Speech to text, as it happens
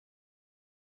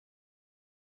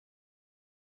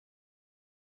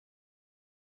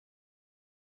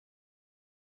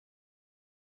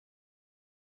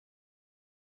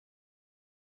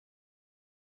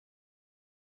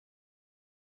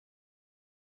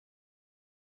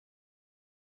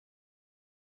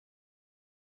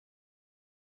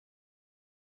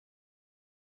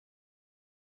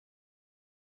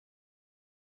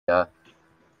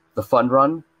the fun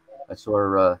run. I saw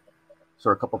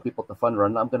a couple people at the fun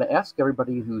run. I'm going to ask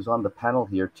everybody who's on the panel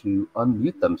here to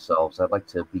unmute themselves. I'd like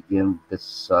to begin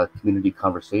this community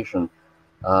conversation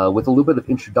with a little bit of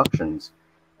introductions,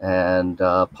 and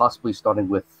possibly starting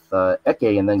with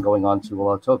Eke and then going on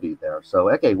to Toby there.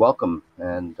 So Eke, welcome,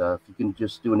 and if you can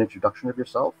just do an introduction of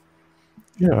yourself.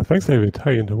 Yeah, thanks, David.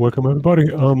 Hi, and welcome, everybody.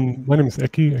 My name is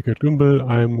Eke Gumbel.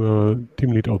 I'm a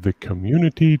team lead of the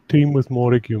community team with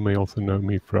Mautic. You may also know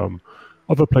me from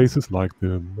other places like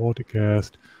the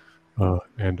Mauticast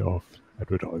and of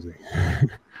advertising.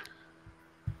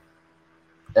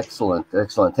 Excellent,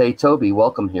 excellent. Hey, Toby,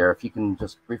 welcome here. If you can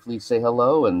just briefly say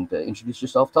hello and introduce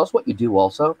yourself. Tell us what you do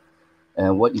also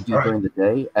and what you do during the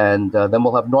day, and then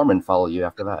we'll have Norman follow you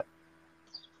after that.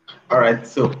 All right,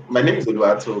 so my name is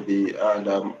Toby, and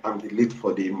I'm the lead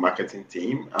for the marketing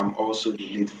team. I'm also the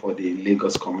lead for the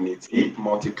Lagos community,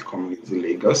 Mautic Community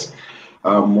Lagos.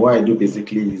 What I do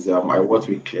basically is I work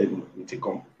with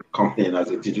a company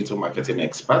as a digital marketing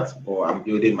expert, or I'm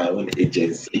building my own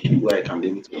agency where I can be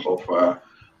able to offer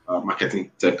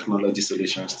marketing technology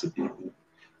solutions to people.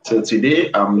 So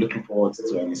today I'm looking forward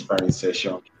to an inspiring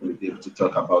session. We'll be able to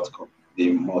talk about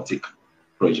the Mautic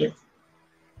project.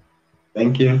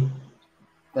 Thank you.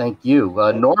 Thank you.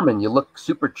 Norman, you look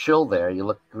super chill there. You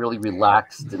look really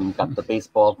relaxed and got the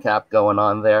baseball cap going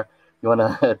on there. You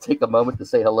want to take a moment to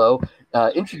say hello?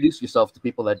 Introduce yourself to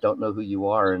people that don't know who you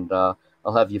are, and I'll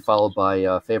have you followed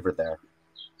by Favor there.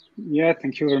 Yeah,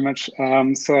 thank you very much.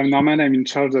 So I'm Norman. I'm in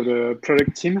charge of the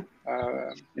product team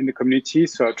in the community.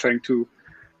 So I'm trying to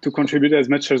contribute as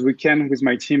much as we can with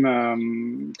my team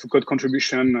to code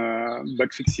contribution,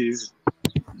 bug fixes,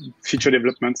 feature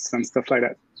developments, and stuff like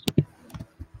that.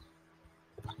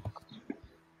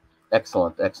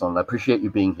 Excellent, excellent. I appreciate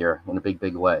you being here in a big,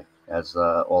 big way, as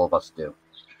all of us do.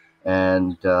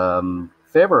 And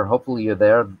Faber, hopefully you're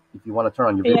there. If you want to turn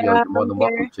on your video, you're more than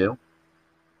welcome to.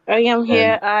 I am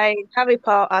here. I have a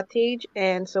power outage,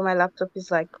 and so my laptop is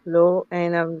like low,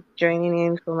 and I'm joining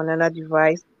in from another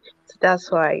device. So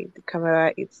that's why the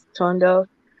camera is turned off.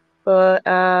 But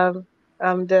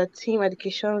I'm the team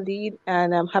education lead,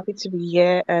 and I'm happy to be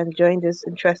here and join this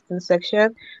interesting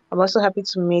section. I'm also happy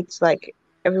to meet like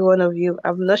every one of you.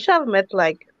 I'm not sure I've met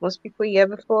like most people here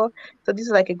before, so this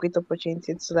is like a great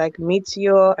opportunity to like meet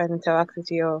you all and interact with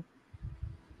you all.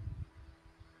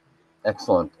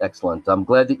 Excellent, excellent. I'm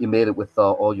glad that you made it with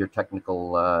all your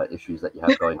technical issues that you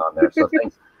have going on there. So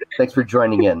thanks for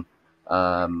joining in.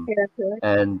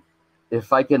 And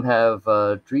if I can have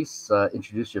Dries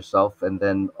introduce yourself, and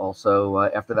then also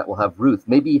after that we'll have Ruth.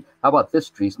 Maybe, how about this,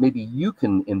 Dries? Maybe you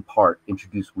can in part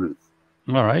introduce Ruth.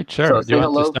 All right, sure. So do you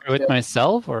want to start with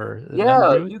myself or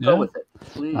yeah, you go with it,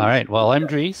 please. All right. Well, I'm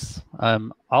Dries.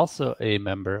 I'm also a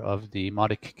member of the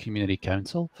Mautic Community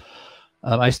Council.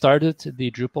 I started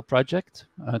the Drupal project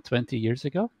 20 years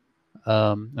ago.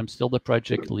 I'm still the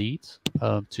project lead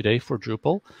today for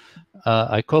Drupal.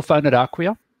 I co-founded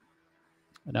Acquia,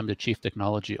 and I'm the Chief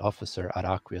Technology Officer at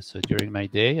Acquia. So during my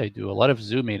day, I do a lot of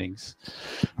Zoom meetings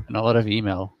and a lot of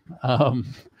email.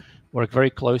 Work very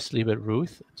closely with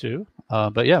Ruth too.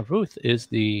 But yeah, Ruth is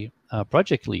the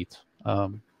project lead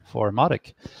for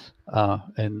Mautic,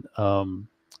 and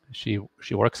she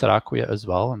works at Acquia as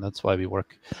well, and that's why we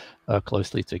work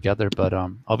closely together. But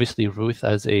obviously, Ruth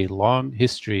has a long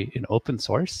history in open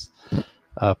source.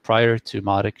 Prior to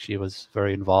Mautic, she was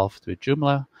very involved with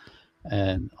Joomla,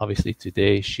 and obviously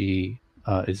today she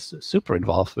is super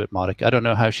involved with Mautic. I don't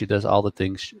know how she does all the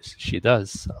things she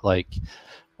does, like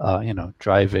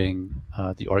driving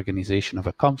the organization of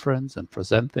a conference and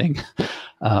presenting.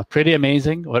 Pretty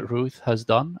amazing what Ruth has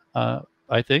done,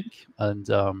 I think,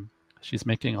 and she's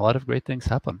making a lot of great things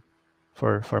happen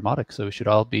for Mautic. So we should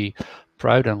all be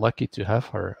proud and lucky to have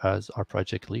her as our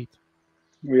project lead.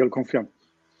 We all confirm.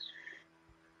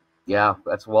 Yeah,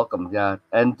 that's welcome. Yeah,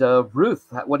 and Ruth,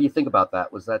 what do you think about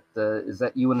that? Was that is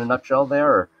that you in a nutshell there?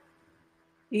 Or?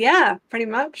 Yeah, pretty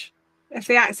much. If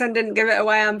the accent didn't give it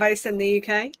away, I'm based in the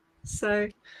UK. So,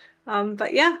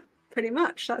 but yeah, pretty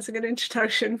much. That's a good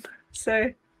introduction.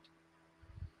 So.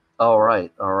 All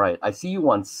right, all right. I see you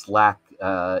on Slack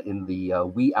in the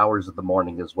wee hours of the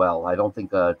morning as well. I don't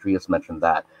think Dries mentioned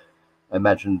that. I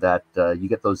imagine that you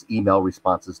get those email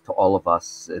responses to all of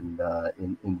us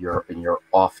in your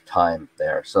off time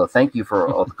there. So thank you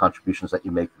for all the contributions that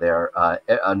you make there.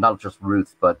 Not just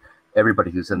Ruth, but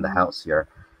everybody who's in the house here.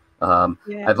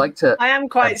 Yeah. I'd like to. I am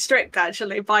quite strict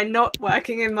actually by not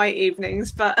working in my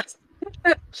evenings, but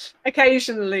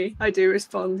occasionally I do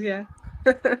respond. Yeah.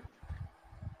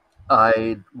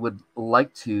 I would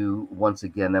like to once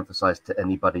again emphasize to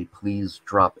anybody, please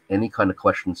drop any kind of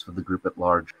questions for the group at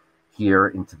large here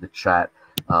into the chat.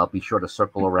 I'll be sure to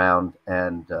circle around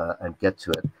and get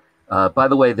to it. By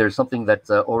the way, there's something that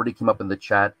already came up in the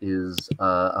chat is,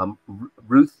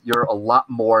 Ruth, you're a lot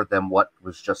more than what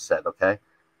was just said, okay?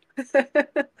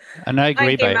 And I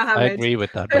agree, I agree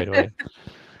with that, by the way.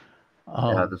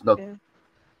 There's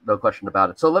no question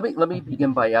about it. So let me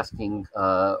begin by asking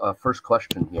a first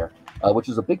question here, which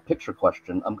is a big picture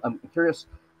question. I'm curious,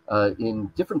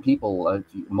 in different people,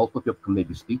 multiple people can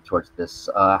maybe speak towards this.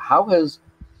 How has,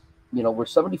 we're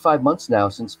 75 months now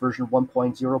since version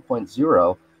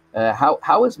 1.0.0.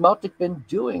 How has Mautic been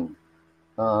doing?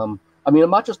 I mean,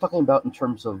 I'm not just talking about in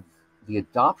terms of the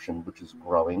adoption, which is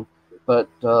growing, but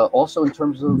also in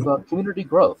terms of community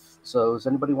growth. So does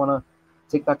anybody want to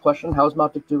take that question? How is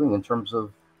Mautic doing in terms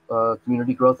of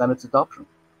community growth and its adoption?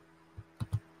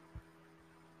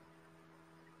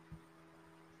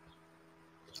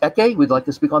 Eke, would like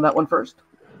to speak on that one first?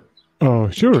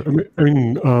 Sure.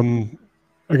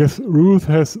 I guess Ruth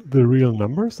has the real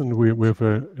numbers, and we have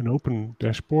an open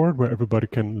dashboard where everybody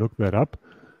can look that up.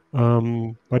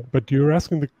 But you're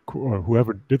asking or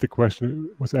whoever did the question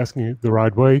was asking it the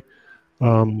right way.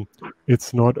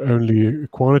 It's not only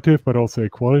quantitative, but also a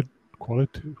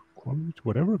quality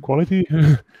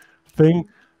thing.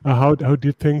 How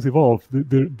did things evolve?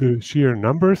 The sheer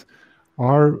numbers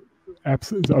are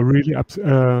really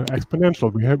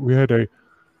exponential. We had a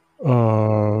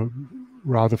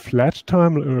rather flat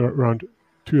time around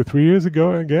 2 or 3 years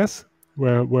ago, I guess,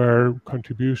 where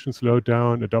contributions slowed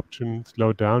down, adoption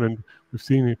slowed down, and we've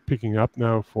seen it picking up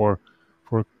now for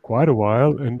quite a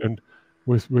while, and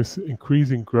with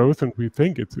increasing growth, and we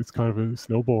think it's kind of a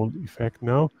snowball effect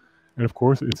now. And of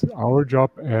course, it's our job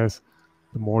as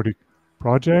the Mautic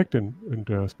project and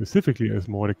specifically as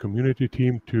Mautic community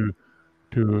team to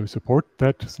support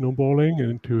that snowballing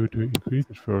and to increase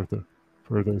it further.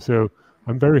 So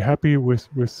I'm very happy with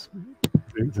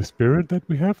the spirit that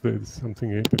we have. That is something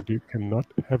that you cannot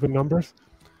have in numbers.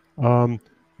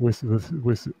 With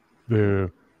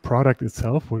the product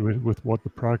itself, with what the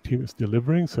product team is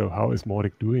delivering. So how is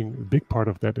Mautic doing? A big part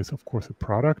of that is, of course, the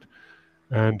product.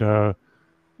 And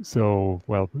so,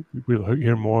 well, we'll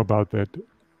hear more about that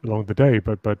along the day.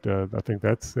 But I think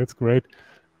that's great.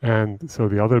 And so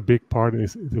the other big part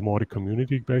is the Mautic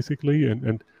community, basically,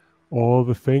 and all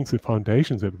the things, the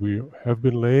foundations that we have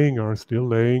been laying, are still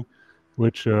laying,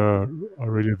 which are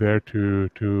really there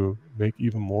to make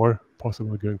even more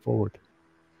possible going forward.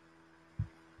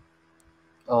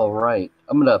 All right.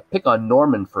 I'm going to pick on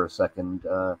Norman for a second.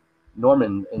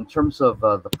 Norman, in terms of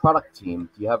the product team,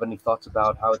 do you have any thoughts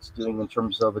about how it's doing in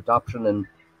terms of adoption and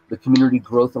the community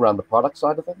growth around the product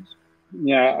side of things?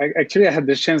 Yeah, I had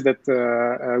the chance that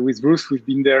with Bruce, we've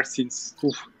been there since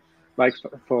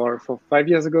for 5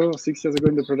 years ago, or 6 years ago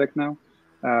in the product now.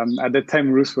 At that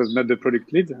time, Ruth was not the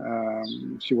product lead.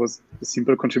 She was a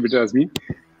simple contributor as me.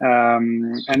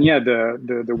 And yeah,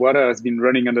 the water has been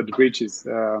running under the bridges.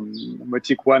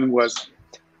 Mautic 1 was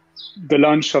the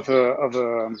launch of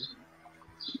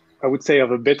I would say, of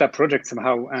a beta project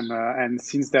somehow. And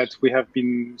since that, we have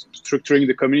been structuring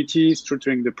the community,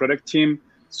 structuring the product team,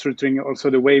 structuring also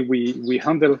the way we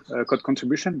handle code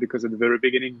contribution, because at the very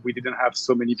beginning, we didn't have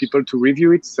so many people to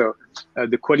review it. So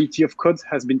the quality of code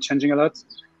has been changing a lot.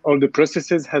 All the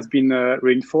processes has been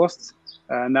reinforced.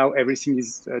 Now everything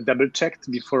is double checked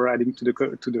before adding to the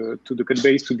code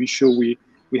base to be sure we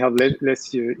have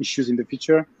less issues in the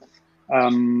future.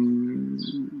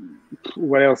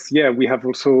 What else? Yeah, we have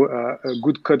also a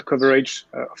good code coverage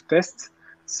of tests.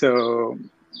 So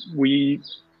we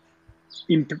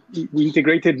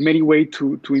integrated many ways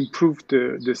to improve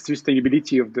the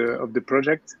sustainability of the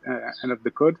project and of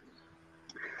the code.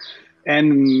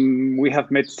 And we have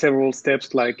made several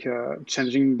steps, like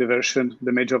changing the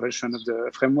major version of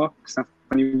the framework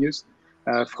Symfony use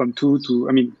from 2 to,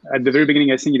 at the very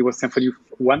beginning, I think it was Symfony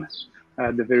 1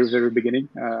 at the very, very beginning.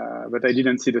 But I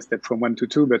didn't see the step from 1 to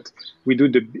 2, but we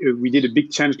did a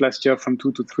big change last year from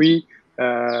 2 to 3.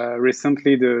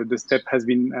 Recently, the step has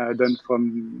been done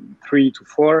from 3 to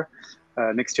 4.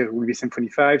 Next year will be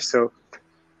Symfony 5. So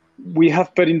we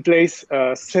have put in place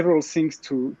several things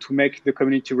to make the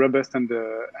community robust and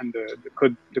the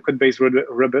code base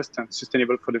robust and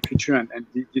sustainable for the future. And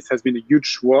this has been a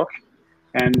huge work.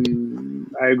 And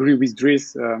I agree with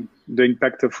Dries. The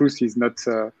impact of Ruth is not.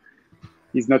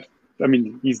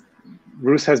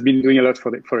 Ruth has been doing a lot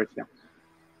for it. Yeah.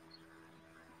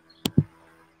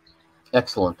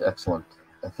 Excellent.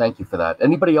 Thank you for that.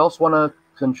 Anybody else want to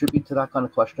contribute to that kind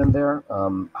of question there?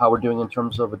 How we're doing in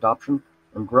terms of adoption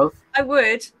and growth? I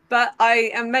would, but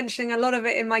I am mentioning a lot of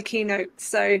it in my keynote.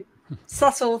 So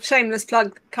subtle, shameless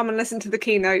plug, come and listen to the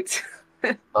keynote.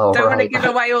 Don't want to give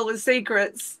away all the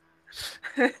secrets.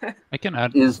 I can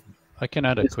add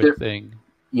a quick thing.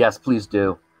 Yes, please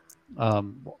do.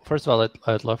 First of all,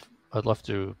 I'd love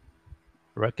to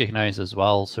recognize as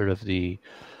well sort of the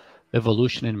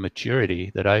evolution in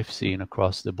maturity that I've seen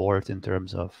across the board in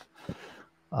terms of,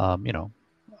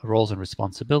 roles and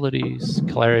responsibilities,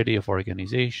 clarity of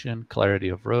organization, clarity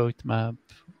of roadmap,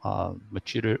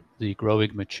 the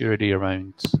growing maturity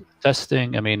around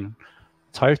testing. I mean,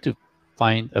 it's hard to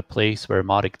find a place where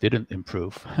Mautic didn't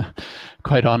improve,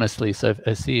 quite honestly. So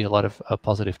I see a lot of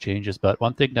positive changes. But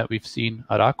one thing that we've seen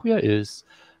at Acquia is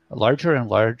larger and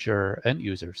larger end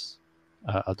users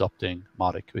adopting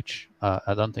Mautic, which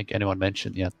I don't think anyone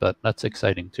mentioned yet, but that's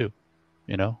exciting too.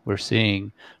 We're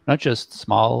seeing not just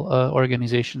small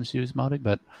organizations use Mautic,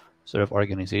 but sort of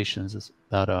organizations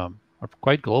that are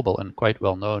quite global and quite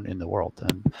well known in the world.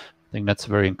 And I think that's a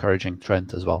very encouraging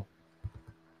trend as well.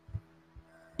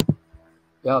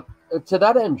 Yeah, to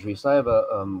that end, Dries, I have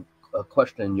a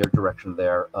question in your direction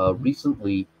there.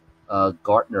 Recently,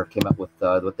 Gartner came up with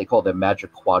what they call their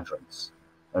Magic Quadrants.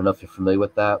 I don't know if you're familiar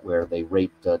with that, where they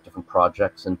rate different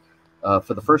projects. And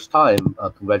for the first time,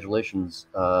 congratulations,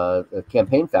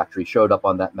 Campaign Factory showed up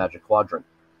on that Magic Quadrant,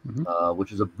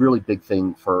 which is a really big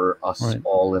thing for us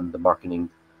all in the marketing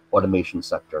automation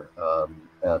sector.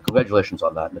 Congratulations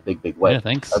on that in a big way. Yeah,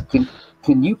 thanks.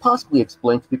 Can you possibly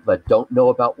explain to people that don't know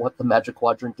about what the Magic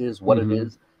Quadrant is, what it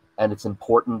is, and its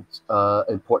importance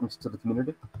to the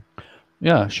community?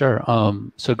 Yeah, sure.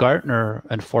 So Gartner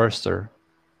and Forrester,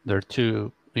 they're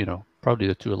two, probably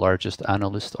the two largest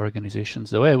analyst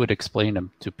organizations. The way I would explain them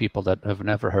to people that have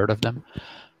never heard of them,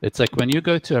 it's like when you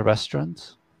go to a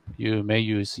restaurant, you may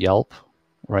use Yelp,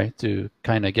 right, to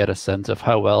kind of get a sense of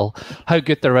how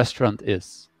good the restaurant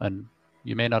is. And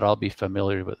you may not all be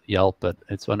familiar with Yelp, but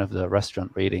it's one of the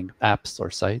restaurant rating apps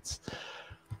or sites.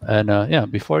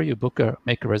 And before you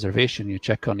make a reservation, you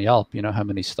check on Yelp, how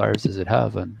many stars does it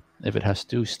have? And if it has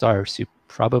 2 stars, you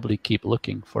probably keep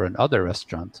looking for another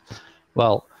restaurant.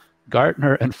 Well,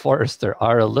 Gartner and Forrester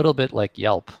are a little bit like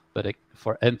Yelp, but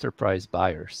for enterprise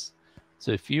buyers.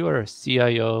 So if you are a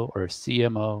CIO or a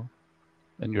CMO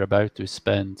and you're about to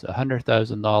spend $100,000,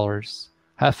 $500,000,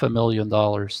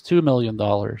 $2 million,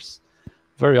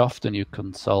 very often you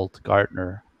consult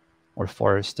Gartner or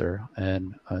Forrester.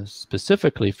 And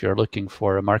specifically, if you're looking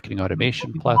for a marketing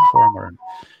automation platform or an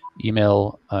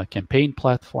email campaign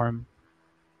platform,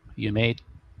 you may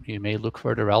look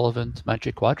for the relevant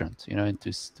Magic Quadrant, and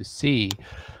to see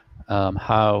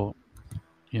how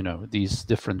these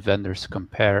different vendors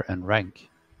compare and rank.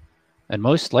 And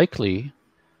most likely,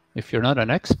 if you're not an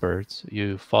expert,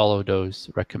 you follow those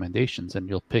recommendations and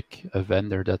you'll pick a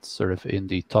vendor that's sort of in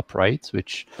the top right,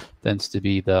 which tends to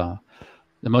be the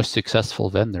most successful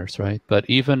vendors, right? But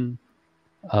even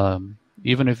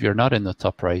if you're not in the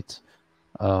top right,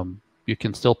 you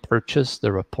can still purchase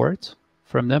the report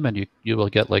from them, and you will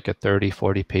get like a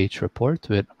 30-40 page report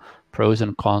with pros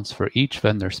and cons for each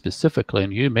vendor specifically.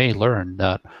 And you may learn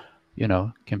that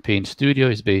Campaign Studio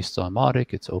is based on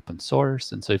Mautic, it's open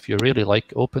source. And so if you really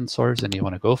like open source and you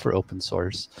want to go for open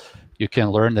source, you can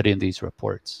learn that in these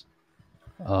reports.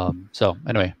 So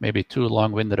anyway, maybe too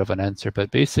long-winded of an answer,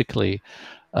 but basically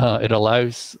it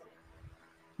allows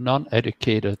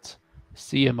non-educated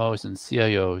CMOs and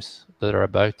CIOs that are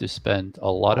about to spend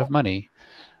a lot of money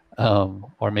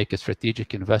or make a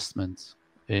strategic investment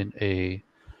in a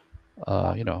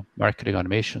marketing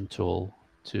automation tool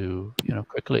to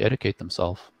quickly educate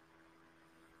themselves.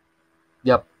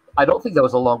 Yep. I don't think that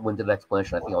was a long-winded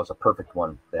explanation. I think that was a perfect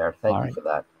one there. Thank you for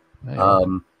that.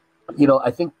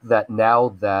 I think that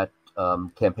now that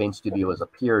Campaign Studio has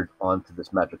appeared onto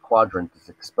this Magic Quadrant, is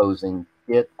exposing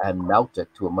it and Mautic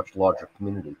to a much larger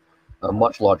community, a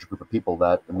much larger group of people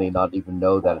that may not even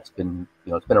know that it's been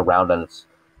around and it's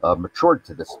matured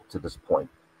to this point.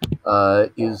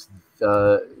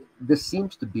 This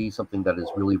seems to be something that is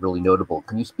really, really notable.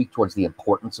 Can you speak towards the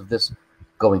importance of this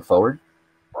going forward?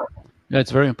 Yeah, it's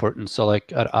very important. So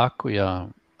like at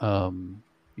Acquia,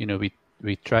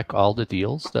 we track all the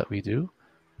deals that we do,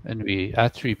 and we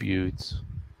attribute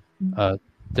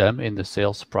them in the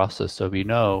sales process. So we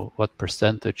know what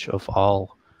percentage of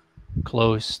all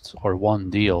closed or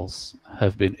won deals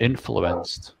have been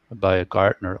influenced by a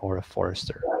Gartner or a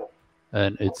Forrester.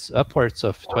 And it's upwards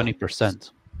of 20%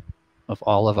 of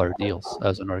all of our deals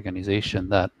as an organization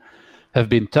that have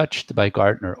been touched by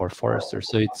Gartner or Forrester.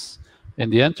 So it's in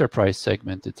the enterprise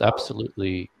segment, it's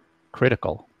absolutely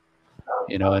critical,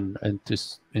 and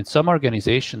in some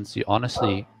organizations, you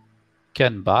honestly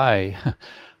can buy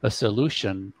a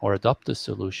solution or adopt a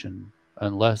solution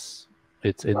unless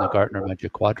it's in the Gartner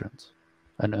Magic Quadrant.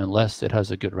 and unless it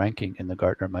has a good ranking in the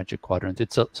Gartner Magic Quadrant.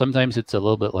 Sometimes it's a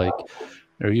little bit like,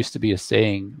 there used to be a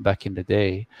saying back in the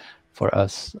day for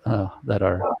us that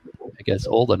are, I guess,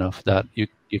 old enough, that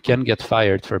you can get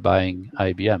fired for buying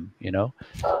IBM, you know?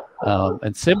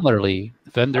 And similarly,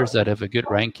 vendors that have a good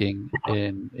ranking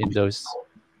in those,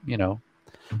 you know,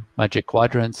 Magic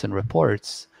Quadrants and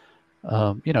reports,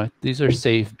 you know, these are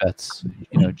safe bets,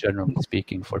 you know, generally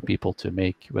speaking, for people to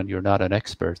make when you're not an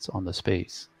expert on the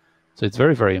space. So it's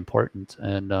very, very important.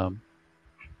 And,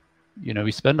 you know,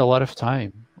 we spend a lot of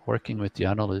time working with the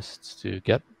analysts to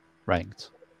get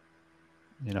ranked.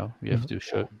 You know, we have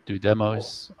to do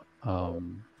demos,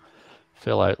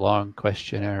 fill out long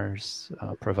questionnaires,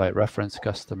 provide reference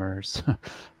customers.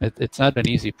 It's not an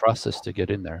easy process to get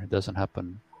in there. It doesn't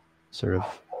happen sort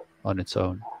of on its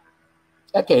own.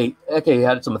 Okay, you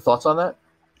had some thoughts on that?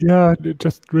 Yeah,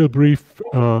 just real brief,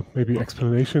 maybe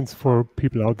explanations for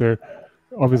people out there.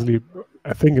 Obviously,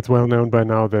 I think it's well known by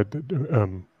now that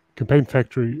Campaign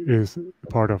Factory is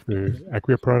part of the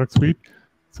Acquia product suite,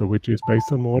 so which is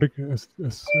based on Mautic, as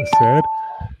said.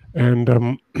 And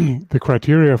the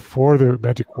criteria for the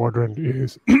Magic Quadrant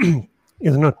is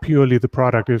is not purely the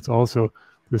product; it's also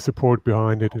the support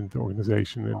behind it and the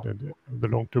organization and the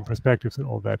long-term perspectives and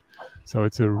all that. So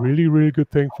it's a really, really good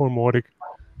thing for Mautic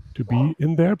to be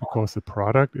in there, because the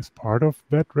product is part of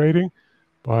that rating.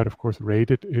 But of course,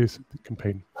 rated is the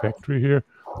Campaign Factory here,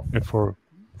 and for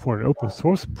an open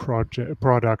source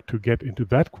product to get into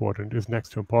that quadrant is next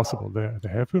to impossible. There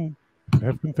have been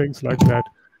things like that,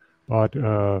 but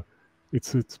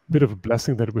it's a bit of a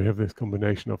blessing that we have this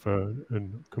combination of a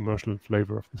commercial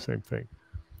flavor of the same thing.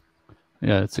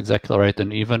 Yeah, that's exactly right.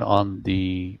 And even on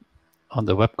the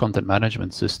web content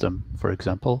management system, for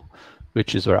example,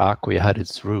 which is where Acquia had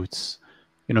its roots,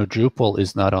 you know, Drupal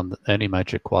is not on any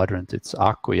Magic Quadrant. It's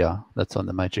Acquia that's on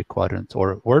the Magic Quadrant,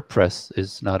 or WordPress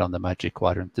is not on the Magic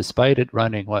Quadrant, despite it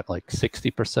running, what, like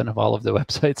 60% of all of the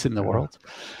websites in the world.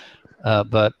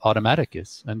 But Automatic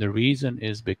is. And the reason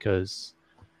is because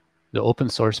the open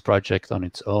source project on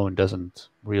its own doesn't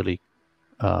really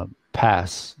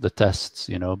pass the tests,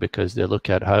 you know, because they look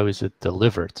at how is it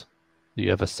delivered. You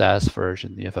have a SaaS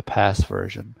version, you have a PaaS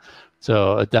version.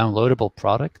 So a downloadable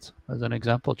product, as an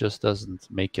example, just doesn't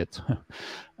make it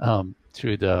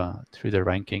through the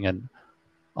ranking. And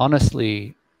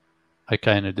honestly, I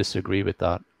kind of disagree with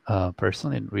that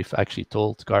personally. And we've actually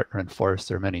told Gartner and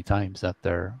Forrester many times that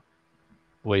their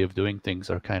way of doing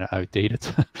things are kind of outdated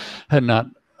and not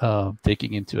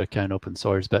taking into account open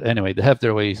source. But anyway, they have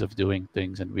their ways of doing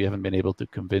things, and we haven't been able to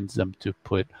convince them to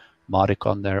put Mautic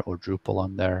on there or Drupal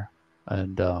on there.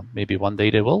 And maybe one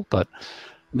day they will, but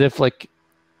they've, like,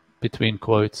 between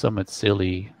quotes, somewhat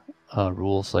silly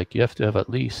rules, like you have to have at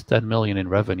least 10 million in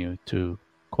revenue to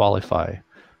qualify.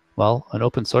 Well, an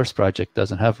open source project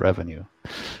doesn't have revenue.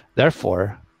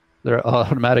 Therefore, they're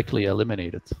automatically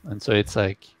eliminated. And so it's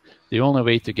like the only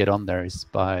way to get on there is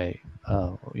by,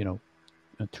 you know,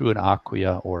 through an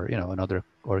Acquia or, you know, another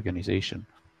organization.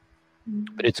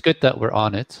 But it's good that we're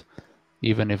on it,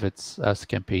 even if it's as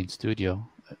Campaign Studio.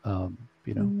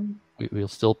 You know, we'll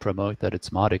still promote that it's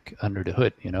Mautic under the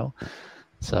hood, you know.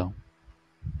 So.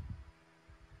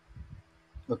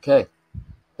 Okay,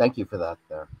 thank you for that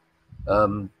there.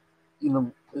 You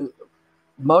know,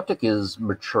 Mautic is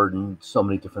matured in so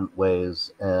many different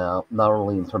ways, not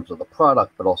only in terms of the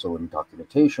product, but also in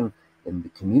documentation, in the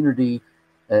community.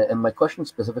 And my question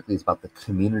specifically is about the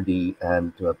community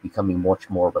and becoming much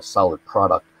more of a solid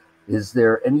product. Is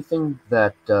there anything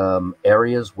that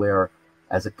areas where,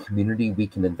 as a community, we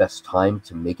can invest time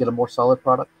to make it a more solid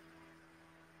product?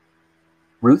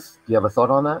 Ruth, do you have a thought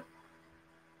on that?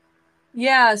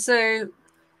 Yeah, so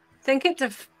I think it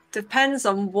depends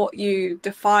on what you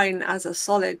define as a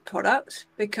solid product,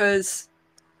 because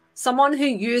someone who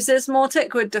uses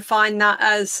Mautic would define that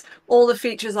as all the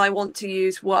features I want to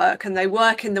use work, and they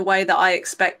work in the way that I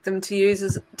expect them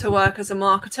to work as a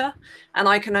marketer, and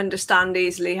I can understand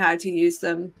easily how to use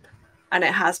them, and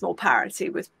it has more parity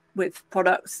with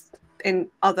products in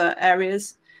other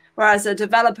areas. Whereas a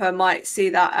developer might see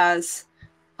that as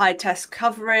high test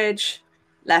coverage,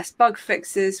 less bug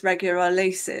fixes, regular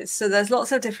releases. So there's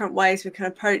lots of different ways we can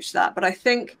approach that. But I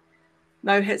think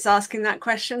Mohit's asking that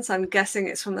question, so I'm guessing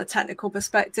it's from the technical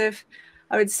perspective.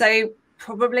 I would say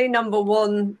probably number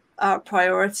one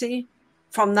priority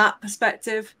from that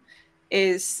perspective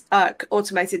is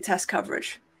automated test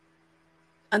coverage.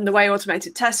 And the way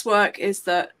automated tests work is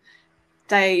that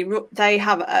they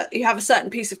have you have a certain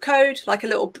piece of code, like a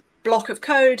little block of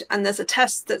code, and there's a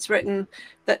test that's written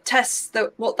that tests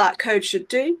what that code should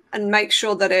do and make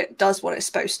sure that it does what it's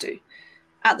supposed to.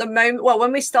 at the moment, well,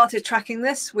 when we started tracking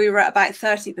this, we were at about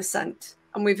 30%,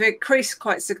 and we've increased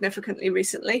quite significantly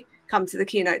recently. Come to the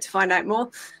keynote to find out more.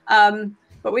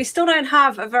 But we still don't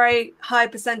have a very high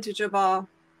percentage of our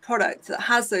product that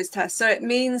has those tests. So it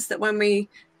means that when we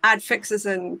add fixes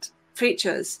and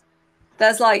features,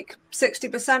 there's like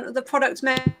 60% of the product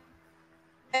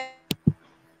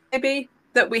maybe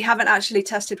that we haven't actually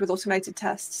tested with automated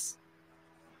tests.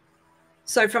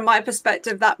 So from my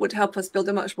perspective, that would help us build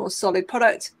a much more solid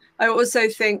product. I also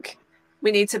think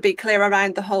we need to be clear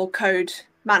around the whole code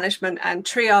management and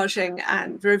triaging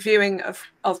and reviewing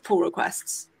of pull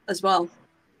requests as well.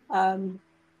 And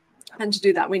to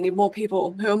do that, we need more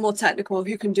people who are more technical,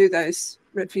 who can do those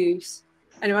reviews.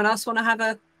 Anyone else want to have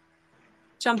a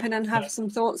jump in and have some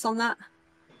thoughts on that?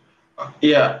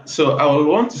 Yeah, so I would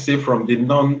want to say from the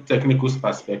non-technical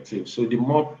perspective, so the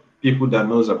more people that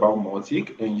knows about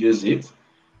Mautic and use it,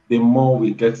 the more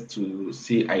we get to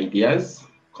see ideas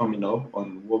coming up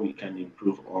on what we can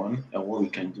improve on and what we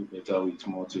can do better with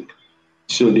Mautic.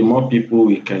 So the more people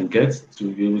we can get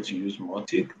to be able to use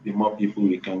Mautic, the more people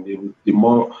we can be able, the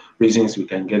more reasons we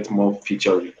can get more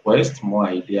feature requests, more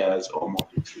ideas, or more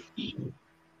fixes.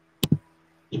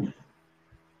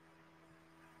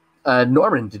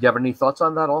 Norman, did you have any thoughts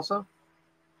on that also?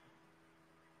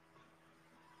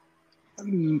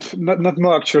 Not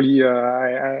more actually.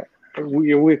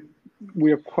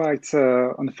 We are quite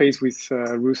on the phase with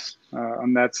Ruth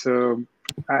on that. So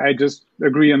I just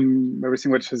agree on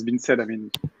everything which has been said. I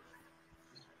mean,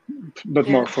 not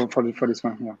more for this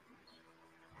one. Yeah.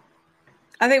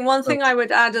 I think one thing I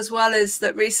would add as well is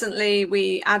that recently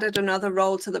we added another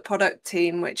role to the product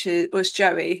team, which was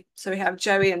Joey. So we have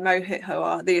Joey and Mohit, who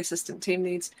are the assistant team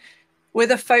leads,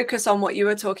 with a focus on what you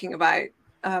were talking about,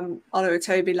 Olu,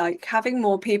 Toby, like having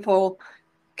more people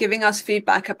giving us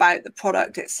feedback about the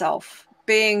product itself,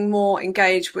 being more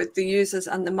engaged with the users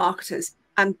and the marketers,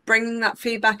 and bringing that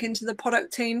feedback into the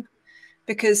product team,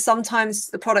 because sometimes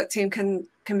the product team can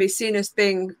be seen as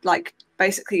being like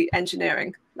basically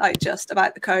engineering, like just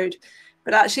about the code,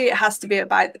 but actually it has to be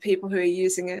about the people who are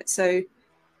using it. So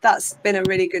that's been a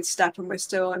really good step, and we're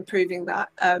still improving that.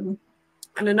 And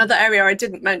another area I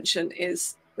didn't mention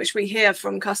is, which we hear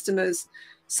from customers,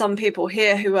 some people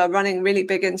here who are running really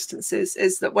big instances,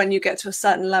 is that when you get to a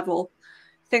certain level,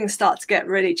 things start to get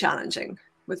really challenging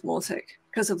with Mautic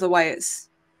because of the way it's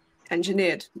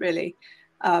engineered, really.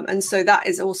 And so that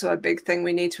is also a big thing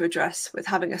we need to address with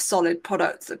having a solid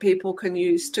product that people can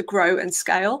use to grow and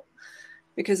scale.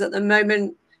 Because at the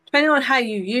moment, depending on how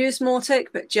you use Mautic,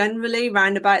 but generally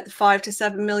around about the 5 to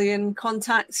 7 million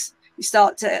contacts, you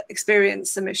start to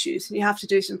experience some issues, and you have to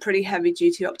do some pretty heavy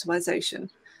duty optimization.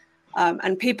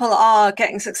 And people are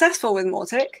getting successful with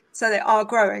Mautic, so they are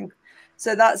growing.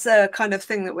 So that's a kind of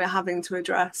thing that we're having to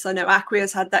address. I know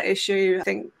Acquia's had that issue. I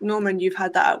think, Norman, you've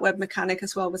had that at Web Mechanic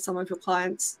as well with some of your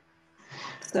clients.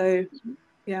 So,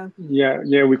 yeah.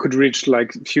 Yeah, we could reach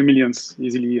like a few millions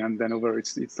easily, and then over it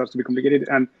starts to be complicated.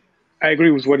 And I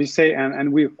agree with what you say,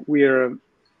 and we are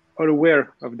all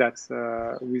aware of that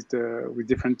with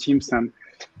different teams. And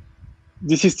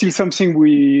this is still something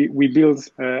we build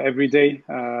every day,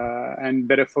 and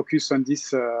better focus on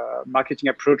this marketing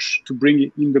approach to bring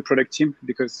it in the product team,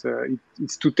 because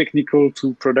it's too technical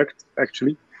to product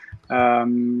actually.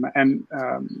 Like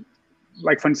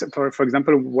for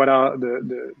example, what are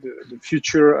the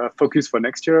future focus for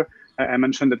next year? I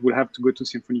mentioned that we'll have to go to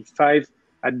Symfony 5.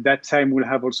 At that time, we'll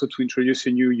have also to introduce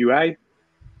a new UI,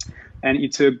 and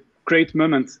it's a great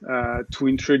moment to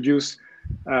introduce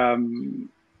an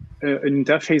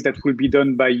interface that will be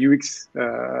done by UX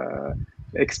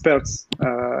experts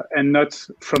and not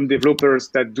from developers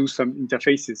that do some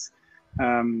interfaces.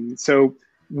 So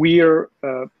we're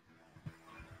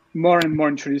more and more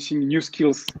introducing new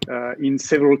skills in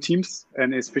several teams,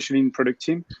 and especially in product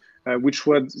team, which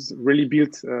was really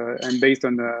built and based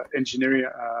on engineering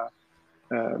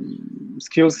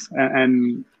skills,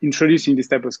 and introducing this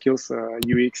type of skills,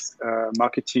 UX,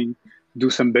 marketing, do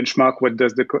some benchmark, what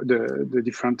does the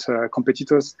different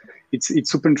competitors. It's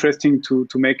super interesting to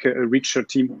make a richer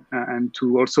team, and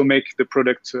to also make the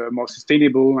product more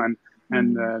sustainable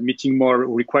and meeting more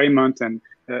requirement and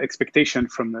expectation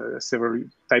from several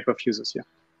type of users. Yeah.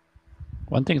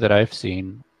 One thing that I've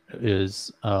seen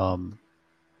is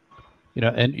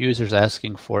end users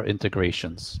asking for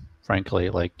integrations,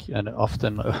 frankly, and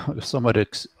often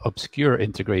somewhat obscure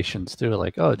integrations too,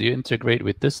 like, oh, do you integrate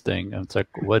with this thing? And it's like,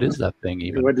 what is that thing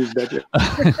even? What is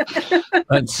that?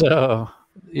 And so,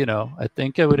 I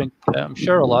think I'm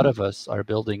sure a lot of us are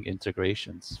building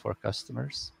integrations for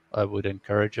customers. I would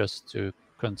encourage us to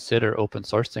consider open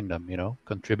sourcing them,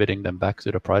 contributing them back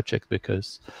to the project,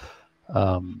 because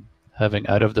having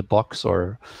out of the box,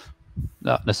 or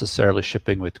not necessarily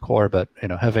shipping with core, but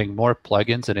having more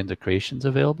plugins and integrations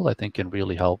available, I think can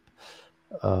really help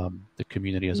the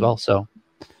community as well. So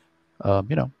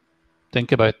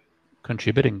think about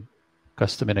contributing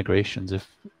custom integrations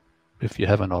if you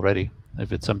haven't already.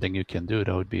 If it's something you can do,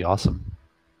 that would be awesome.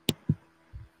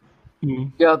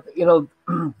 Yeah,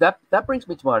 that brings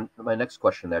me to my next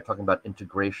question there, talking about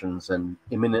integrations, and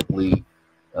imminently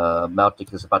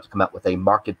Mautic is about to come out with a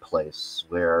marketplace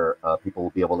where people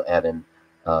will be able to add in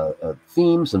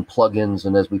themes and plugins.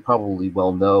 And as we probably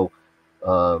well know,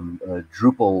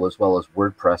 Drupal as well as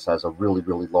WordPress has a really,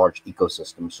 really large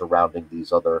ecosystem surrounding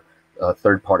these other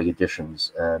third-party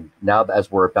editions. And now,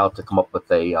 as we're about to come up with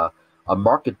a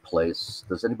marketplace,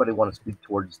 does anybody want to speak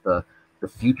towards the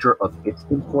future of its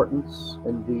importance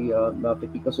in the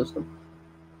Mautic ecosystem?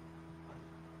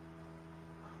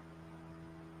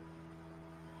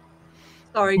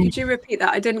 Sorry, could you repeat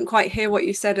that? I didn't quite hear what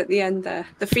you said at the end there.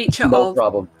 The feature of... No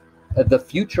problem. The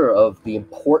future of the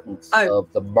importance of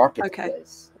the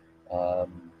marketplace.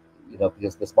 Okay.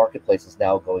 Because this marketplace is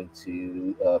now going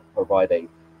to provide a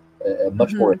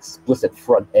much more explicit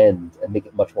front end and make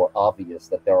it much more obvious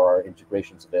that there are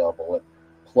integrations available and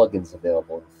plugins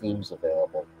available and themes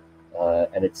available.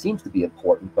 And it seems to be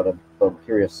important, but I'm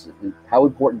curious, how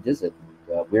important is it?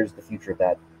 Where's the future of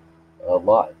that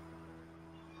lie?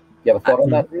 You have a thought on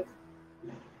that, Ruth?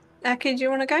 Acquia, do you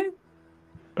want to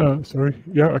go? Sorry.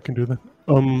 Yeah, I can do that.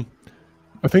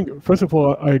 I think, first of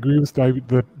all, I agree with David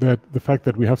that the fact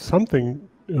that we have something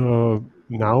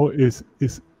now is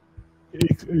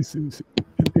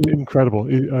incredible.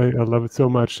 I love it so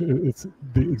much. It's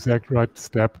the exact right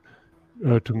step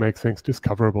to make things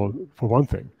discoverable, for one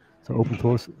thing. So open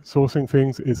sourcing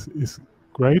things is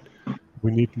great.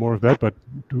 We need more of that, but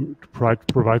to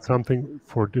provide something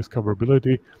for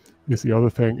discoverability is the other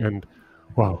thing. And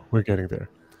wow, we're getting there.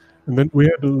 And then we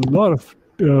had a lot of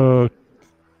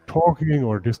talking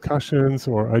or discussions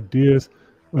or ideas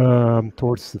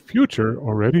towards the future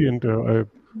already, and I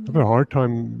have a hard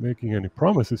time making any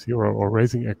promises here or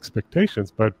raising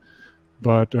expectations, but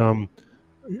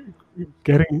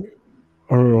getting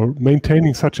or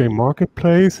maintaining such a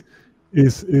marketplace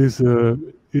is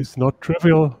not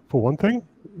trivial, for one thing,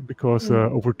 because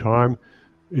over time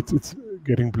it's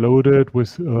getting bloated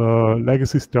with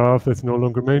legacy stuff that's no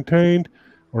longer maintained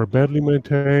or badly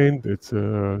maintained. It's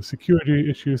security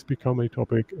issues become a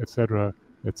topic, etc.,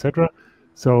 etc.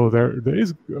 So there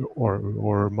is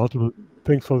or multiple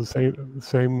things for the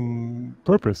same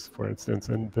purpose, for instance,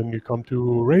 and then you come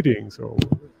to ratings or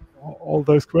all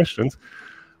those questions.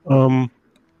 And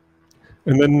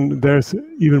then there's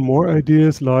even more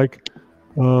ideas like,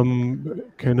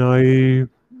 can I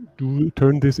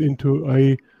turn this into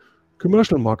a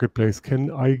commercial marketplace?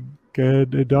 Can I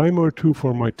get a dime or two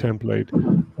for my template?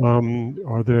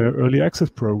 Are there early access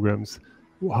programs?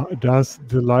 Does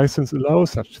the license allow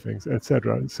such things,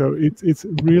 etc.? So it's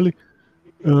really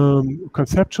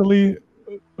conceptually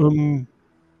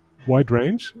wide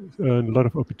range and a lot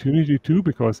of opportunity too,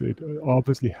 because it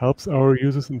obviously helps our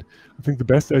users. And I think the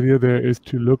best idea there is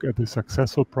to look at the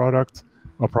successful products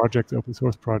or projects, open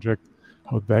source projects,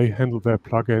 how they handle their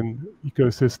plugin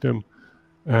ecosystem,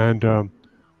 and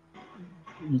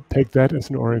take that as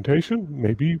an orientation,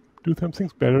 maybe do some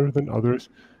things better than others,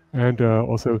 and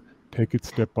also take it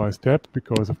step by step,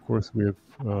 because of course we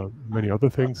have many other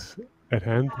things at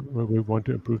hand where we want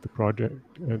to improve the project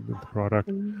and the product,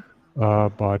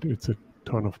 but it's a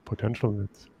ton of potential, and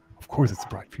of course it's a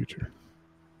bright future.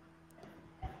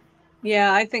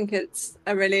 Yeah, I think it's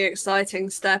a really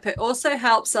exciting step. It also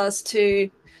helps us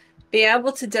to be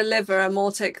able to deliver a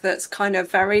Mautic that's kind of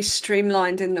very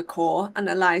streamlined in the core and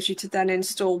allows you to then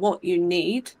install what you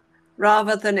need,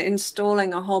 rather than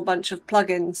installing a whole bunch of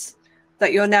plugins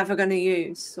that you're never going to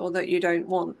use or that you don't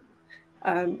want.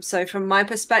 So from my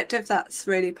perspective, that's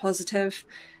really positive.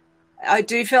 I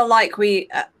do feel like we,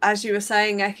 as you were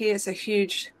saying, Eki, it's a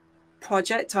huge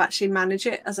project to actually manage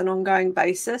it as an ongoing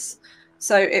basis.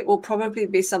 So it will probably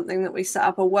be something that we set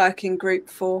up a working group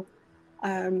for.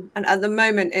 And at the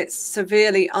moment, it's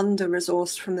severely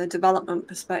under-resourced from the development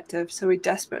perspective. So we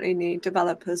desperately need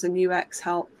developers and UX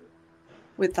help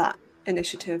with that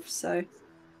initiative. So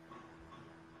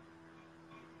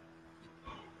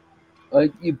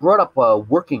you brought up a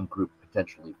working group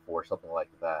potentially for something like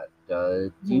that.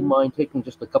 Do you mind taking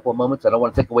just a couple of moments? I don't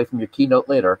want to take away from your keynote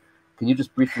later. Can you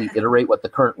just briefly iterate what the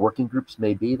current working groups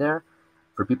may be there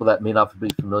for people that may not be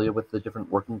familiar with the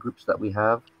different working groups that we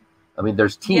have? I mean,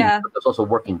 there's teams, but there's also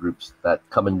working groups that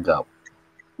come and go.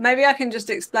 maybe I can just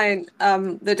explain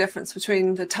the difference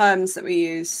between the terms that we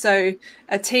use. So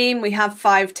a team, we have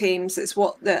 5 teams. It's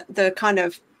what the kind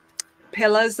of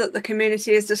pillars that the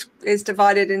community is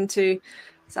divided into.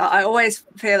 So I always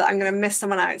feel that I'm going to miss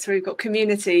someone out. So we've got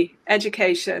community,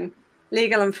 education,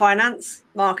 legal and finance,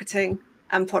 marketing,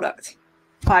 and product.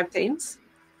 5 teams.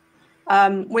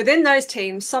 Within those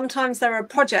teams, sometimes there are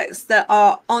projects that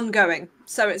are ongoing.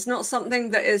 So it's not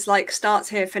something that is like starts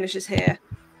here, finishes here,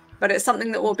 but it's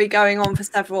something that will be going on for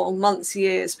several months,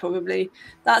 years, probably.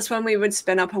 That's when we would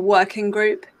spin up a working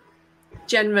group.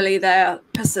 Generally, they're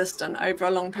persistent over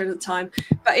a long period of time,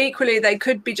 but equally, they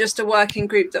could be just a working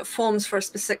group that forms for a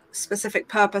specific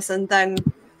purpose and then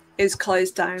is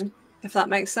closed down, if that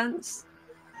makes sense.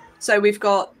 So we've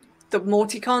got the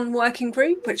Mautic working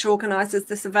group, which organises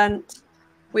this event.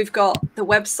 We've got the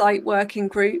website working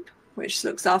group, which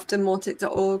looks after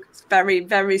Mautic.org. It's very,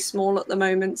 very small at the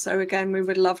moment. So again, we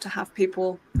would love to have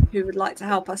people who would like to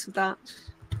help us with that.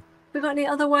 We got any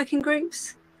other working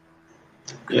groups?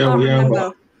 Yeah, we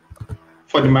have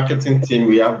for the marketing team,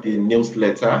 we have the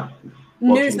newsletter.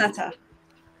 Newsletter.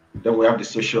 Then we have the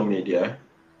social media.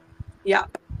 Yeah.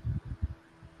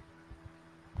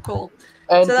 Cool.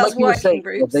 And so that's like you were saying,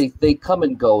 groups. They come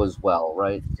and go as well,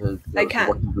 right? They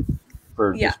can.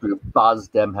 For this group,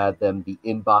 BOSDEM had them. The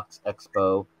Inbox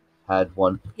Expo had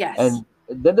one. Yes. And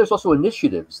then there's also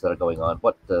initiatives that are going on.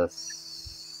 What,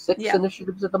 6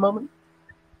 initiatives at the moment?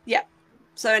 Yeah.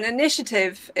 So an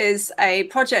initiative is a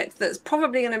project that's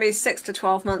probably going to be 6 to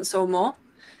 12 months or more.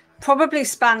 Probably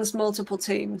spans multiple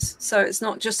teams. So it's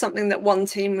not just something that one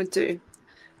team would do.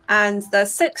 And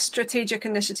there's 6 strategic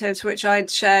initiatives, which I'd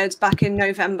shared back in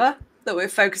November, that we're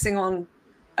focusing on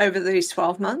over these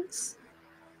 12 months.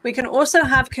 We can also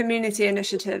have community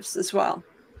initiatives as well.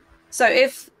 So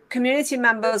if community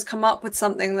members come up with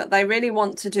something that they really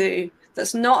want to do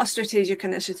that's not a strategic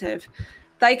initiative,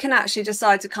 they can actually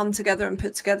decide to come together and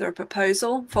put together a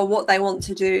proposal for what they want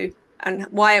to do and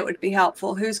why it would be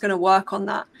helpful, who's going to work on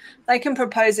that. They can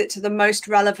propose it to the most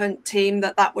relevant team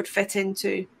that would fit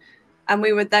into. And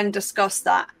we would then discuss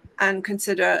that and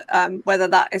consider whether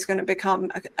that is going to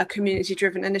become a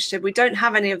community-driven initiative. We don't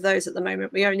have any of those at the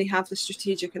moment. We only have the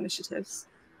strategic initiatives.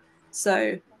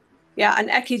 So, yeah. And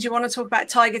Eki, do you want to talk about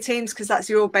Tiger Teams? Because that's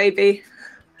your baby.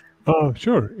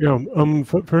 Sure. Yeah.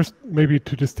 First, maybe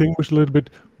to distinguish a little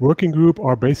bit, working group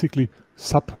are basically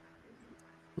sub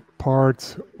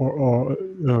parts or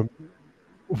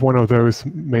one of those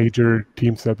major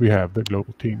teams that we have, the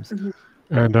global teams. Mm-hmm.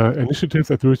 And initiatives,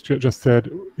 as Ruth just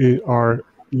said, are a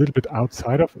little bit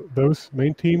outside of those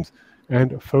main teams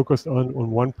and focused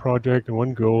on one project and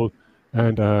one goal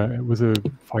and with a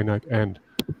finite end,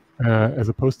 as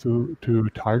opposed to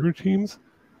Tiger teams,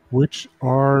 which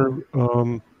are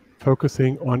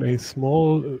focusing on a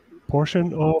small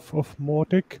portion of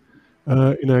Mautic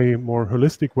in a more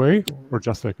holistic way, or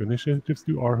just like initiatives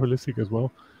do are holistic as well.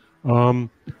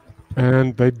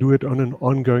 And they do it on an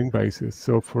ongoing basis.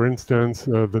 So, for instance,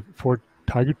 the 4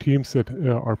 Tiger teams that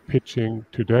are pitching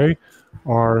today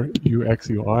are UX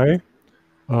UI.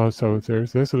 So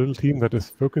there's a little team that is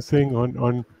focusing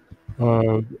on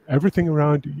everything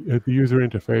around the user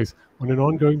interface on an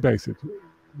ongoing basis,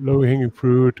 low-hanging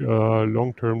fruit,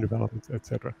 long-term developments,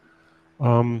 etc.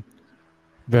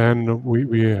 Then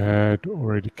we had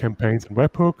already campaigns and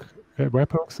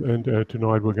webhooks, and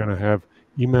tonight we're going to have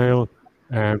email.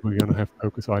 And we're going to have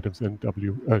focus items in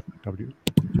Dynamic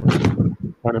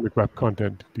Web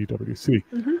Content, DWC.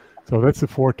 Mm-hmm. So that's the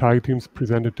 4 Tiger teams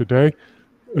presented today.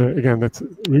 Again, that's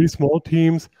really small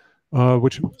teams,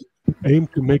 which aim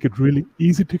to make it really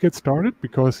easy to get started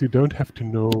because you don't have to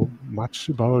know much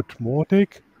about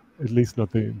Mautic, at least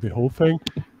not the whole thing.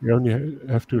 You only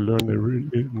have to learn the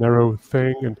really narrow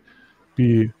thing and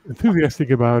be enthusiastic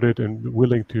about it and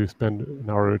willing to spend an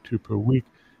hour or 2 per week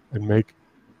and make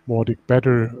Mautic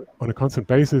better on a constant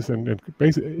basis, and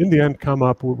in the end come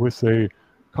up with a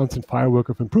constant firework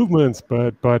of improvements.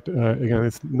 But again,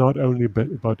 it's not only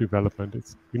about development.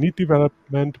 We need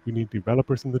development, we need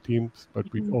developers in the teams, but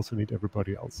we also need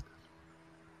everybody else.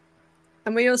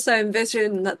 And we also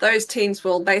envision that those teams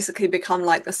will basically become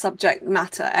like the subject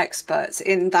matter experts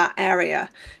in that area.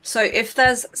 So if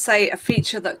there's, say, a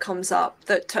feature that comes up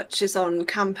that touches on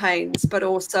campaigns, but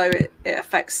also it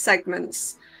affects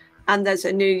segments, and there's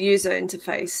a new user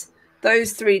interface,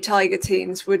 those 3 Tiger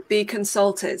teams would be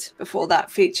consulted before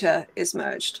that feature is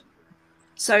merged,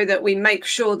 so that we make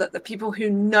sure that the people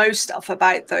who know stuff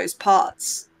about those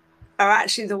parts are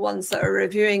actually the ones that are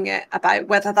reviewing it about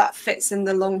whether that fits in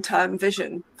the long-term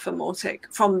vision for Mautic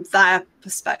from their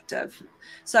perspective.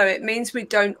 So it means we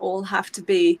don't all have to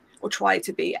be or try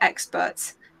to be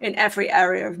experts in every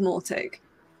area of Mautic.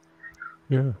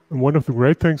 Yeah, and one of the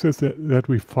great things is that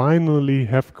we finally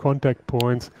have contact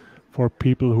points for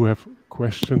people who have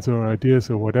questions or ideas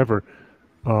or whatever.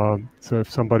 So if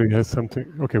somebody has something,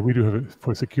 okay, we do have it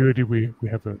for security. We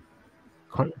have a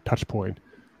touch point.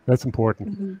 That's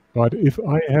important. Mm-hmm. But if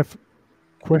I have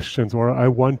questions or I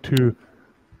want to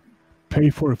pay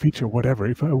for a feature, whatever,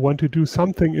 if I want to do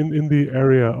something in the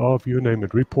area of, you name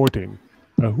it, reporting,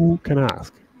 who can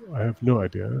ask? I have no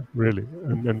idea, really.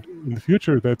 And in the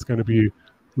future, that's going to be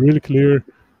really clear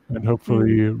and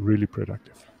hopefully really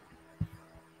productive.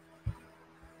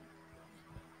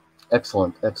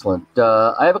 Excellent, excellent.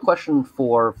 I have a question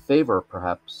for Favor,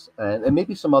 perhaps, and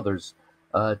maybe some others,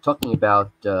 talking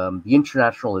about the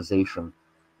internationalization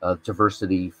of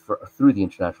diversity through the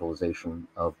internationalization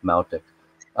of Mautic.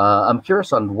 I'm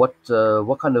curious on what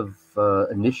kind of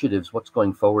initiatives, what's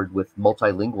going forward with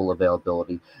multilingual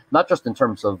availability, not just in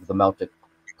terms of the Mautic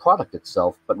product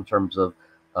itself, but in terms of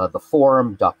the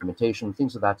forum, documentation,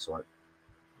 things of that sort.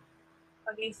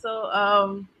 Okay,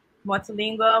 so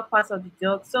multilingual parts of the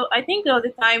doc. So I think there was a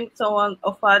time someone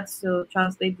offered to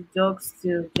translate the docs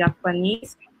to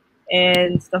Japanese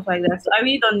and stuff like that. So I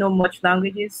really don't know much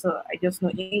languages, so I just know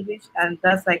English, and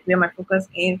that's like where my focus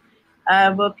is.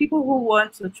 But people who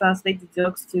want to translate the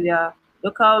docs to their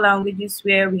local languages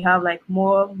where we have like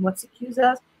more Mautic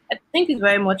users, I think it's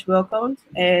very much welcomed,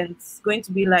 and it's going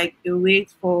to be like a way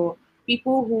for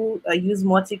people who use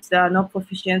Mautic that are not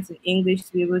proficient in English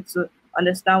to be able to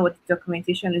understand what the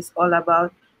documentation is all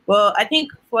about. Well, I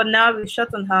think for now we're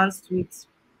short on hands with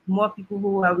more people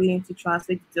who are willing to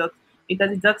translate the docs, because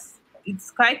the docs,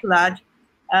 it's quite large,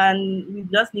 and we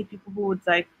just need people who would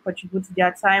like contribute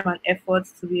their time and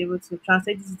efforts to be able to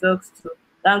translate these docs to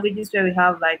languages where we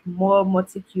have like more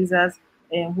Mautic users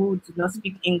who do not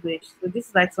speak English. So this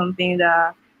is like something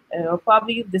that I'll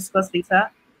probably discuss later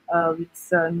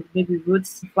with maybe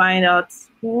Roots to find out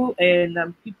who and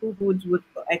people who would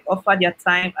like offer their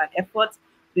time and effort to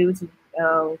be able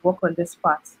to work on this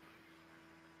part.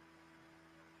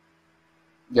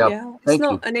 Yeah, it's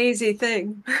not an easy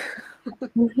thing.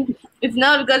 It's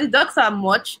not, because the docs are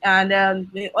much, and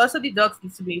also the docs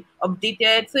need to be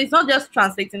updated. So it's not just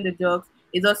translating the docs;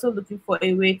 it's also looking for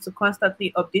a way to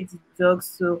constantly update the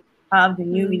docs to have the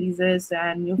new releases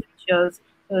and new features.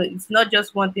 So it's not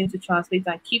just one thing to translate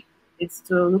and keep; it's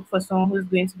to look for someone who's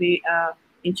going to be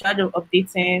in charge of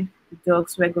updating the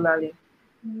docs regularly.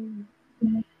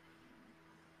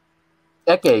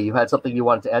 Eke, you had something you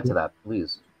wanted to add to that,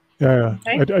 please. Yeah,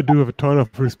 I do have a ton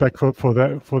of respect for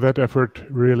that effort.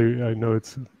 Really, I know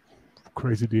it's a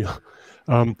crazy deal,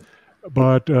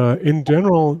 but in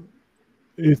general,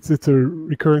 it's a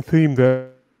recurring theme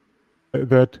that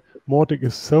Mautic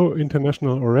is so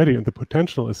international already, and the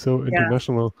potential is so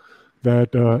international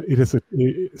that it is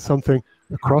something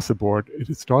across the board.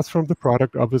 It starts from the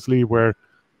product, obviously, where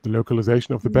the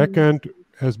localization of the backend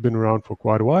has been around for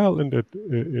quite a while, and it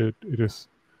is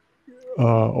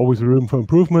always room for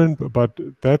improvement, but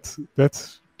that's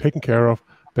taken care of,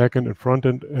 backend and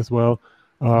frontend as well.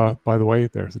 By the way,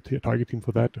 there's a target team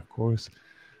for that, of course.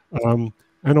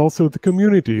 And also the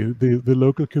community, the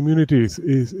local communities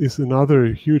is another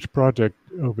huge project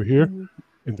over here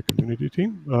in the community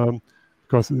team.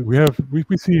 Because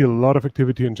we see a lot of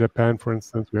activity in Japan, for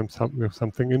instance. We have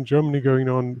something in Germany going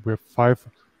on. We have 5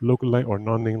 local or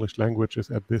non-English languages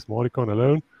at this Mauticon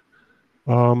alone.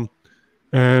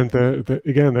 And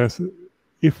again,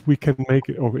 if we can make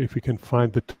it, or if we can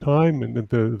find the time and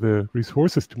the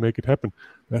resources to make it happen,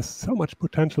 there's so much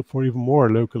potential for even more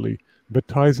locally. That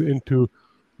ties into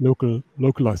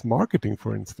localized marketing,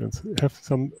 for instance. Have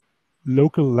some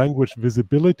local language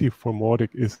visibility for Mautic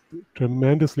is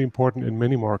tremendously important in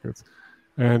many markets,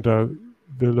 and the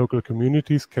local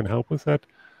communities can help with that.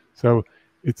 So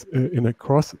it's an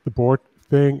across-the-board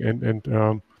thing,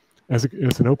 and as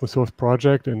an open source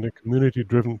project and a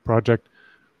community-driven project,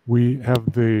 we have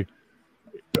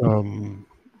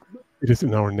it is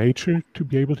in our nature to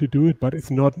be able to do it, but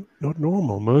it's not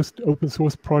normal. Most open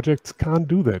source projects can't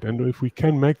do that, and if we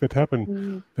can make that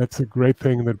happen, that's a great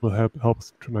thing that will help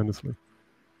us tremendously.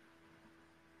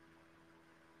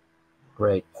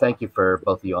 Great, thank you for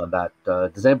both of you on that.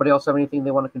 Does anybody else have anything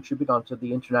they want to contribute onto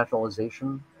the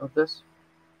internationalization of this?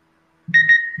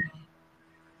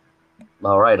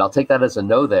 All right, I'll take that as a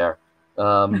no there.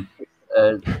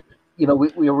 You know,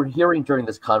 we were hearing during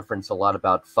this conference a lot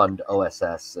about Fund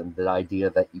OSS and the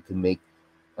idea that you can make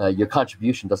your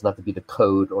contribution doesn't have to be to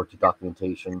code or to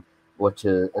documentation or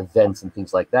to events and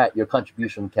things like that. Your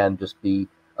contribution can just be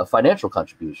a financial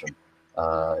contribution,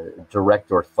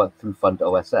 direct or through Fund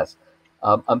OSS.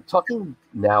 I'm talking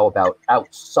now about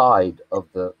outside of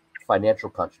the financial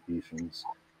contributions.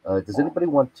 Does anybody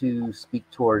want to speak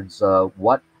towards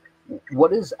what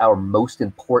is our most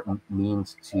important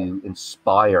means to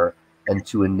inspire and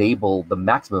to enable the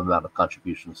maximum amount of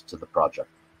contributions to the project?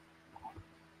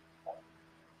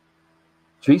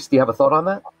 Therese, do you have a thought on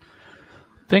that?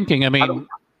 Thinking, I mean,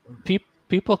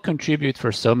 people contribute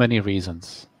for so many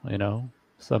reasons, you know,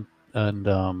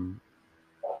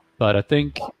 but I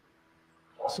think,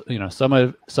 you know, some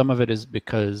of it is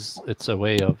because it's a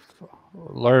way of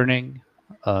learning,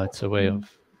 it's a way of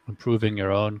improving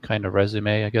your own kind of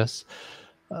resume, I guess.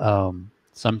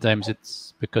 Sometimes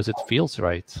it's because it feels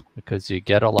right, because you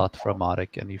get a lot from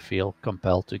Mautic and you feel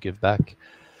compelled to give back.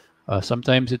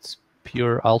 Sometimes it's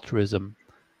pure altruism,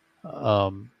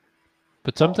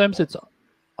 but sometimes it's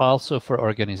also for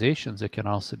organizations. It can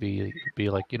also be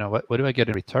like, you know, what do I get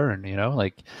in return? You know,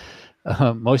 like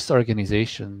most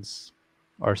organizations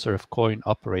are sort of coin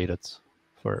operated,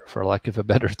 for lack of a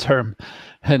better term,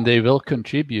 and they will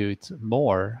contribute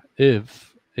more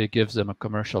if it gives them a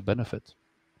commercial benefit,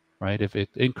 right? If it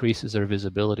increases their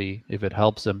visibility, if it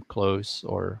helps them close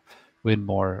or win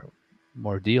more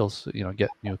deals, you know,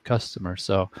 get new customers.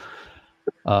 So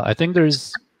I think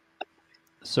there's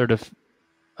sort of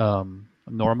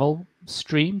normal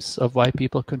streams of why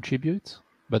people contribute,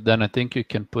 but then I think you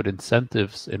can put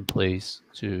incentives in place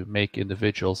to make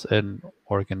individuals and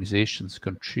organizations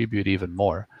contribute even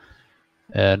more.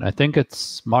 And I think it's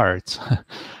smart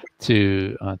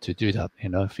to do that. You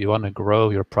know, if you want to grow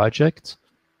your project,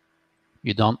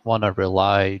 you don't want to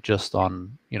rely just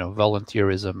on, you know,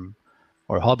 volunteerism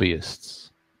or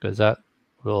hobbyists, because that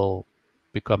will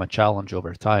become a challenge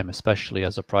over time, especially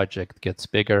as a project gets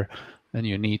bigger and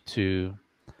you need to,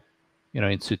 you know,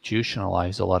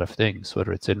 institutionalize a lot of things,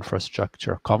 whether it's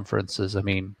infrastructure, conferences. I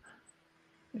mean,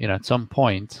 you know, at some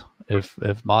point, if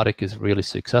Mautic is really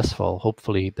successful,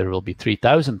 hopefully there will be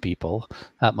 3,000 people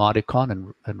at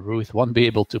MautiCon, and Ruth won't be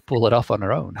able to pull it off on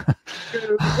her own.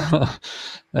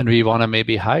 And we want to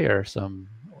maybe hire some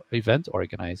event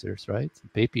organizers, right?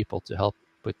 And pay people to help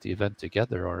put the event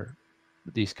together, or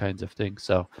these kinds of things.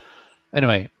 So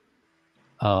anyway,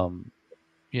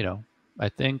 you know, I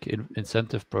think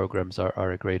incentive programs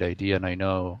are a great idea, and I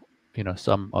know, you know,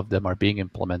 some of them are being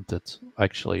implemented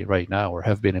actually right now, or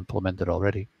have been implemented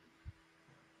already.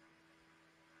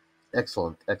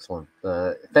 Excellent, excellent.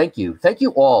 Thank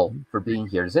you all for being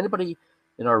here. Does anybody,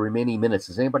 in our remaining minutes,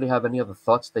 does anybody have any other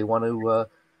thoughts they want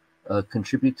to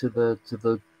contribute to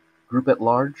the group at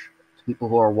large, to people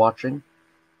who are watching?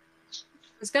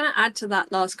 I was going to add to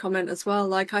that last comment as well.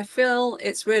 Like, I feel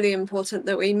it's really important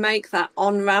that we make that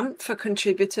on-ramp for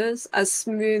contributors as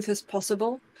smooth as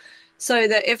possible, so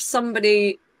that if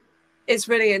somebody is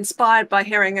really inspired by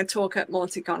hearing a talk at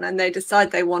MautiCon and they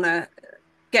decide they want to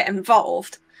get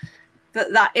involved,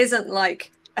 that isn't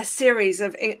like a series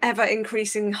of ever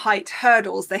increasing height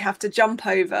hurdles they have to jump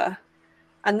over.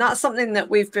 And that's something that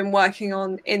we've been working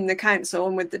on in the council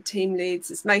and with the team leads,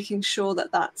 is making sure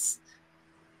that that's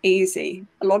easy.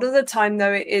 A lot of the time,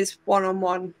 though, it is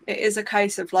one-on-one. It is a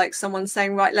case of like someone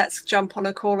saying, right, let's jump on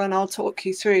a call and I'll talk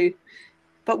you through.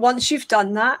 But once you've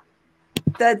done that,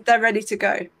 they're ready to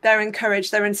go. They're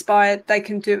encouraged, they're inspired, they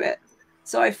can do it.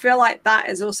 So I feel like that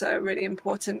is also a really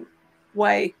important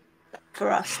way for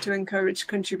us to encourage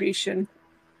contribution.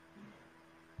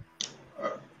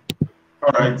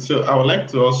 All right, so I would like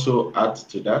to also add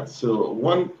to that. So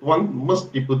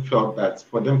most people felt that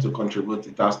for them to contribute,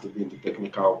 it has to be in the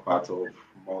technical part of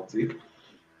Mautic.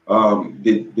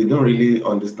 They don't really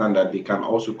understand that they can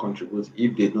also contribute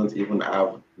if they don't even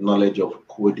have knowledge of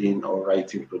coding or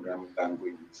writing programming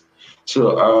languages.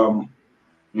 So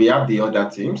we have the other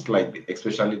teams, like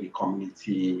especially the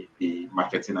community, the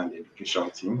marketing and the education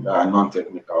team, that are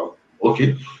non-technical.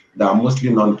 Okay, there are mostly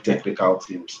non-technical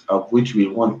teams, of which we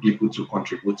want people to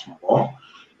contribute more.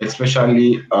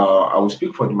 Especially, I will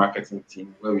speak for the marketing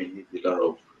team, where we need a lot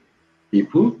of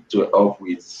people to help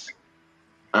with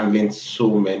handling so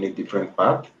many different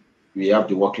parts. We have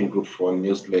the working group for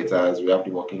newsletters, we have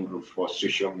the working group for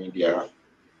social media,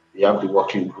 we have the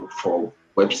working group for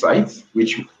websites,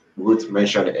 which Ruth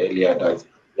mentioned earlier that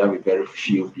we have a very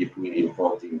few people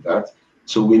involved in that.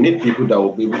 So we need people that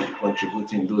will be able to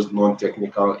contribute in those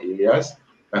non-technical areas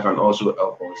that can also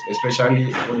help us,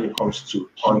 especially when it comes to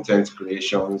content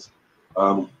creations,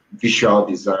 visual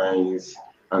designs,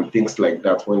 and things like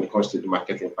that when it comes to the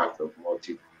marketing part of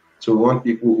Mautic. So we want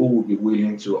people who will be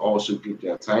willing to also give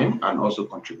their time and also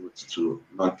contribute to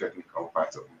non-technical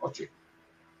parts of Mautic.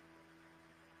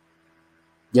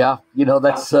 Yeah, you know,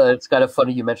 that's it's kind of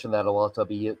funny you mentioned that a lot,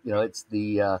 Toby. You know, it's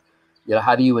the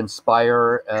how do you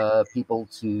inspire people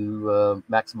to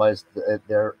maximize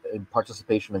their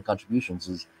participation and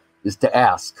contributions is to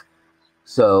ask.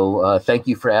 So thank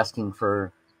you for asking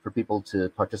for people to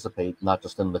participate, not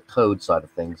just in the code side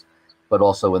of things, but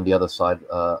also in the other side,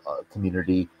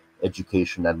 community,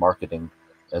 education, and marketing,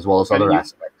 as well as other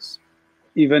aspects.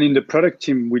 Even in the product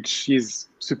team, which is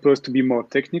supposed to be more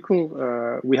technical,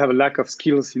 we have a lack of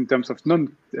skills in terms of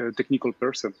non-technical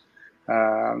person.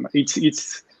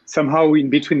 It's somehow in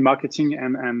between marketing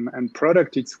and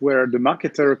product. It's where the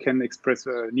marketer can express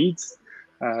needs,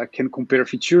 can compare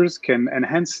features, can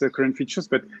enhance the current features.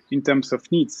 But in terms of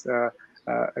needs,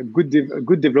 a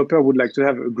good developer would like to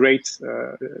have a great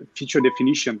feature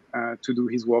definition to do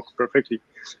his work perfectly.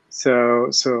 So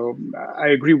I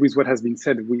agree with what has been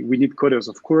said. We need coders,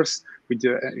 of course. We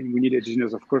need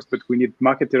engineers, of course, but we need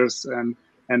marketers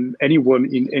and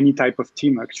anyone in any type of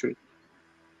team, actually.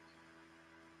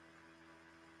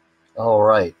 All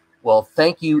right. Well,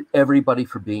 thank you, everybody,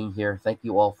 for being here. Thank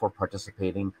you all for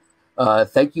participating.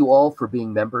 Thank you all for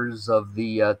being members of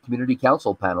the Community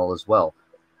Council panel as well.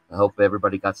 I hope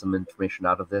everybody got some information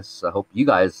out of this. I hope you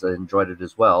guys enjoyed it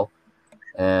as well.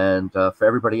 And for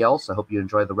everybody else, I hope you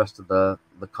enjoy the rest of the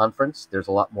conference. There's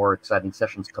a lot more exciting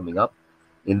sessions coming up.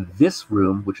 In this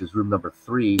room, which is room number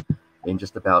 3, in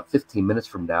just about 15 minutes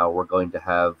from now, we're going to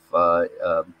have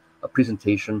a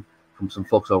presentation from some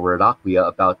folks over at Acquia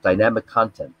about dynamic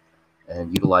content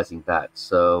and utilizing that.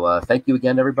 So thank you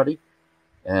again, everybody.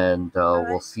 And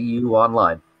we'll see you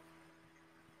online.